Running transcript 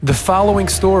The following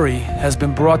story has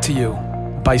been brought to you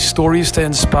by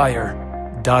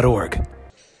StoriesToInspire.org.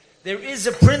 There is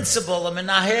a principal, a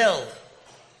menahel,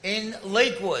 in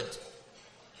Lakewood.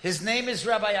 His name is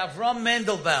Rabbi Avram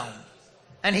Mandelbaum,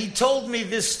 and he told me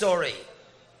this story.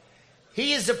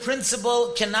 He is a principal,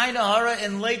 Kenai Nahara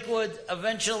in Lakewood.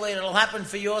 Eventually it'll happen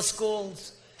for your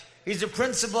schools. He's a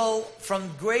principal from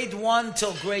grade 1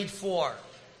 till grade 4.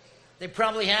 They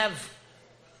probably have,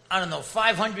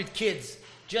 500 kids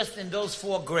just in those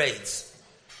 4 grades.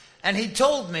 And he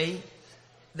told me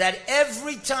that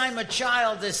every time a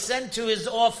child is sent to his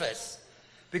office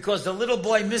because the little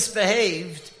boy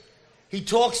misbehaved, he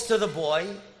talks to the boy,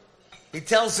 he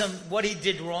tells him what he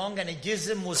did wrong, and he gives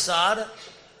him musar.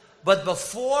 But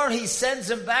before he sends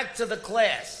him back to the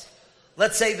class,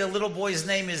 let's say the little boy's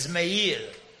name is Meir.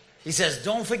 He says,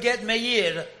 "Don't forget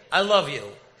Meir, I love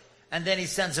you." And then he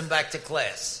sends him back to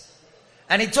class.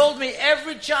 And he told me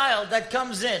every child that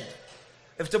comes in,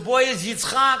 if the boy is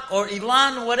Yitzchak or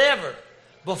Ilan, whatever,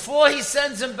 before he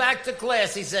sends him back to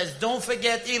class, he says, "Don't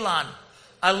forget Ilan,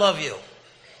 I love you."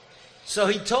 So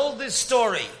he told this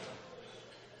story,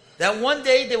 that one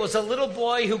day there was a little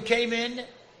boy who came in,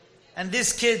 and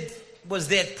this kid was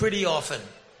there pretty often.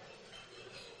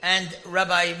 And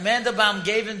Rabbi Mandelbaum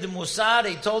gave him the musar,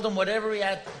 he told him whatever he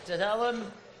had to tell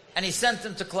him, and he sent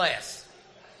him to class.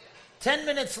 10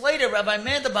 minutes later, Rabbi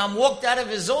Mandelbaum walked out of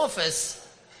his office,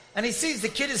 and he sees the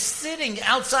kid is sitting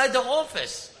outside the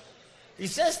office. He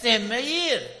says to him,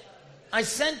 "Meir, I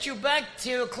sent you back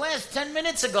to your class 10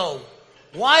 minutes ago.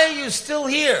 Why are you still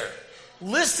here?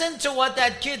 Listen to what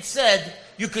that kid said.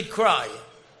 You could cry."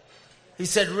 He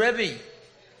said, "Rebbe,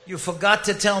 you forgot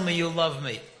to tell me you love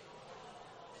me."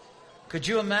 Could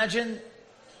you imagine?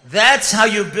 That's how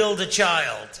you build a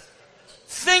child.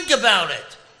 Think about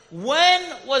it. When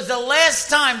was the last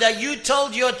time that you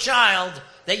told your child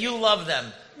that you love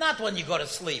them? Not when you go to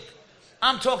sleep.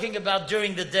 I'm talking about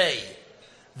during the day.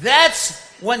 That's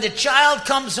when the child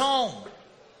comes home,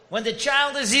 when the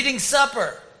child is eating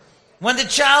supper, when the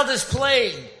child is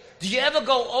playing. Do you ever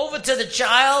go over to the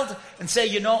child and say,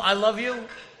 "I love you"?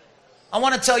 I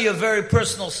want to tell you a very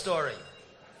personal story.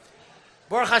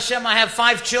 Baruch Hashem, I have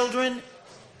 5 children,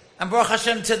 and Baruch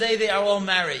Hashem, today they are all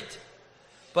married.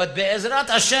 But Be'ezrat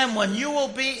Hashem, when you will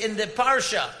be in the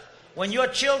Parsha, when your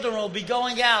children will be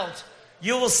going out,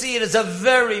 you will see it as a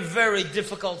very, very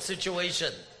difficult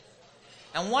situation.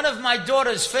 And one of my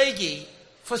daughters, Fegi,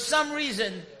 for some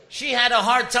reason, she had a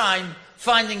hard time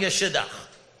finding a shidduch.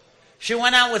 She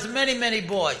went out with many, many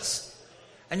boys.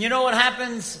 And you know what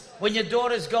happens when your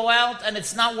daughters go out and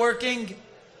it's not working?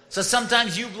 So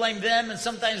sometimes you blame them and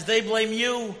sometimes they blame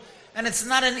you. And it's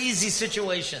not an easy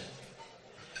situation.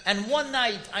 And one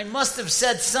night, I must have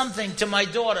said something to my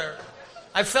daughter.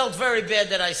 I felt very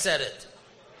bad that I said it.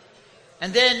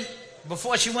 And then,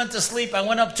 before she went to sleep, I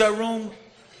went up to her room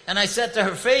and I said to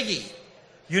her, "Fegi,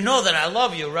 you know that I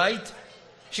love you, right?"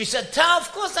 She said, "Ta,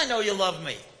 of course I know you love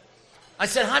me." I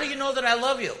said, "How do you know that I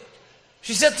love you?"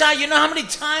 She said, "Ta, you know how many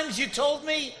times you told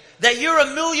me that you're a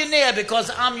millionaire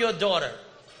because I'm your daughter?"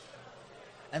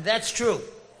 And that's true.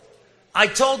 I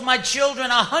told my children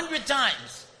 100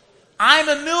 times, "I'm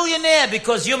a millionaire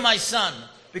because you're my son,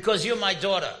 because you're my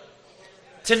daughter."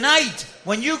 Tonight,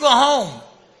 when you go home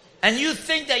and you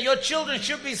think that your children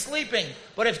should be sleeping,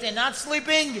 but if they're not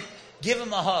sleeping, give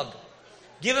them a hug.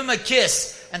 Give them a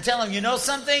kiss and tell them, "You know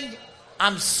something?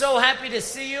 I'm so happy to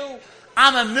see you.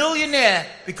 I'm a millionaire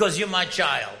because you're my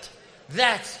child."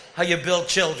 That's how you build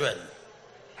children.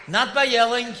 Not by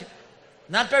yelling,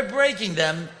 not by breaking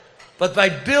them, but by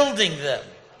building them,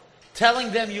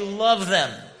 telling them you love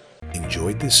them.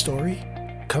 Enjoyed this story?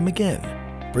 Come again.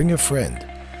 Bring a friend.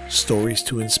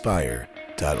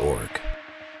 StoriesToInspire.org.